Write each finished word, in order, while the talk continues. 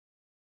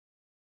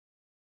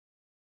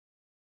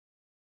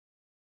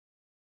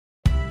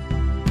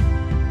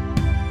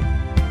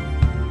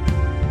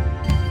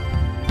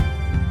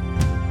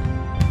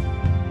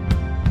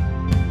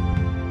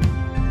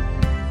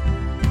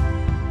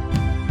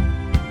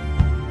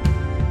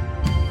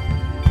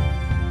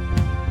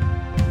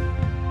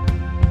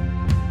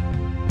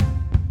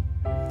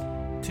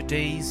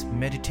Today's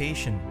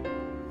meditation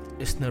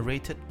is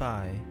narrated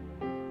by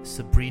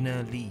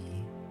Sabrina Lee.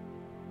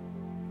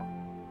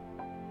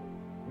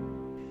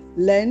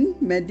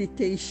 Lent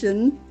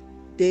Meditation,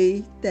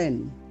 Day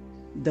 10.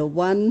 The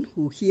One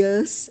Who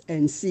Hears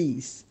and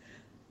Sees.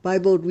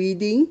 Bible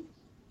reading,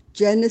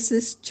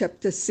 Genesis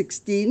chapter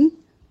 16,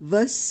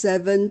 verse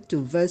 7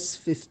 to verse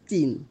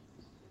 15.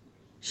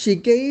 She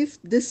gave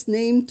this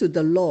name to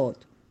the Lord,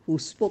 who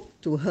spoke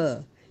to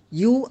her.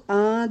 You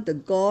are the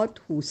God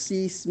who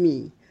sees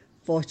me.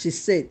 For she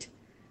said,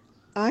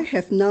 I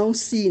have now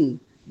seen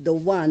the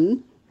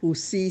one who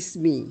sees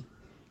me.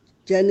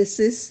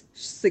 Genesis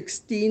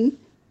 16,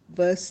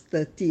 verse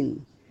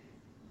 13.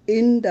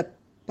 In the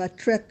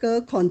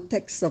patriarchal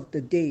context of the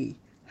day,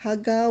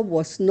 Hagar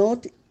was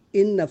not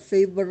in a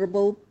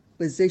favorable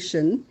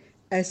position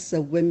as a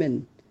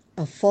woman,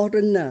 a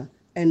foreigner,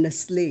 and a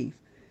slave.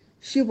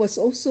 She was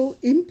also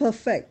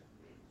imperfect,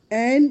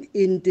 and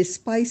in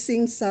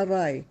despising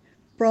Sarai,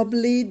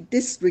 probably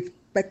disrespecting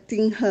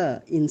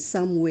her in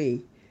some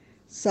way,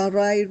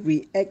 Sarai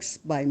reacts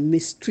by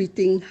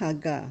mistreating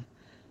Hagar,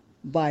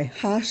 by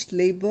harsh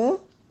labor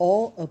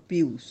or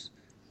abuse,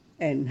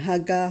 and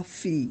Hagar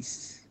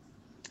flees.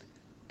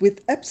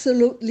 With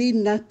absolutely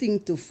nothing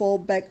to fall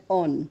back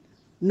on,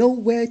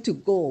 nowhere to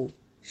go,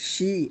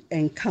 she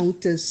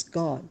encounters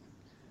God.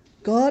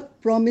 God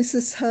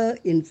promises her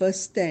in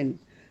verse 10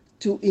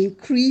 to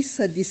increase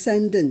her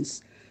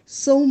descendants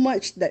so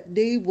much that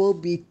they will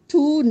be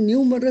too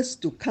numerous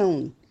to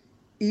count,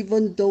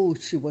 even though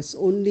she was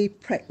only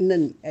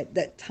pregnant at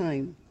that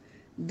time.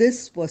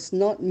 This was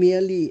not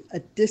merely a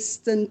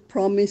distant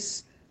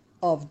promise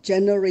of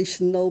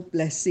generational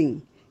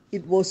blessing.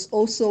 It was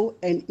also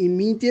an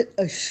immediate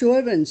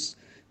assurance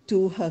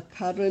to her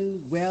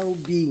current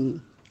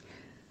well-being.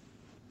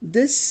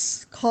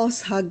 This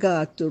caused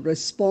Hagar to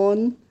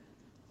respond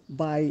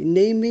by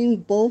naming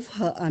both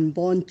her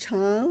unborn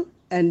child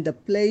and the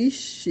place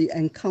she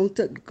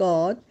encountered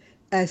God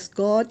as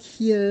God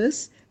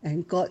hears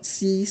and God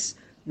sees,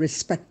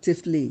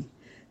 respectively.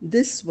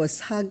 This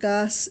was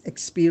Hagar's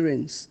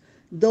experience.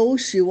 Though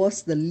she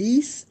was the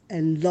least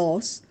and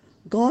lost,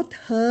 God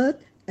heard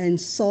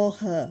and saw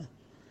her.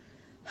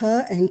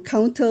 Her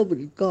encounter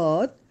with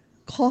God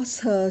caused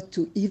her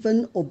to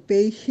even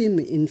obey Him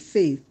in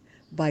faith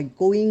by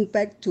going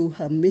back to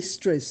her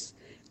mistress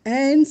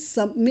and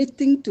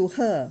submitting to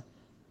her,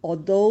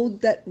 although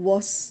that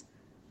was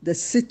the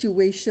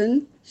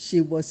situation she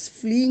was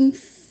fleeing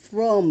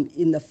from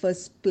in the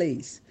first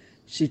place.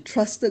 She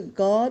trusted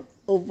God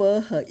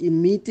over her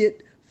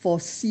immediate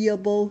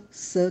foreseeable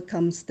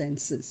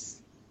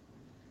circumstances.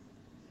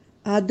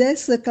 Are there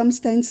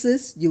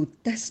circumstances you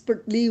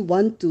desperately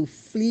want to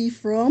flee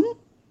from?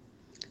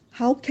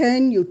 How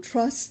can you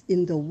trust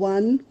in the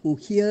one who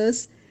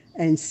hears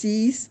and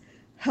sees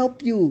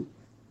help you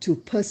to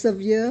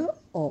persevere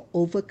or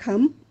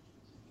overcome?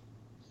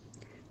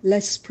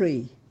 Let's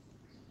pray.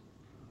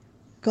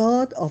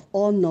 God of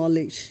all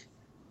knowledge,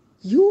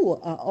 you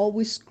are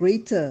always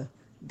greater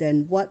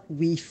than what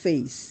we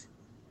face.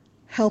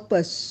 Help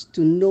us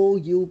to know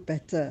you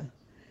better,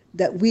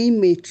 that we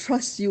may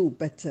trust you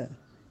better.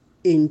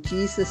 In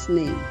Jesus'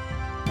 name.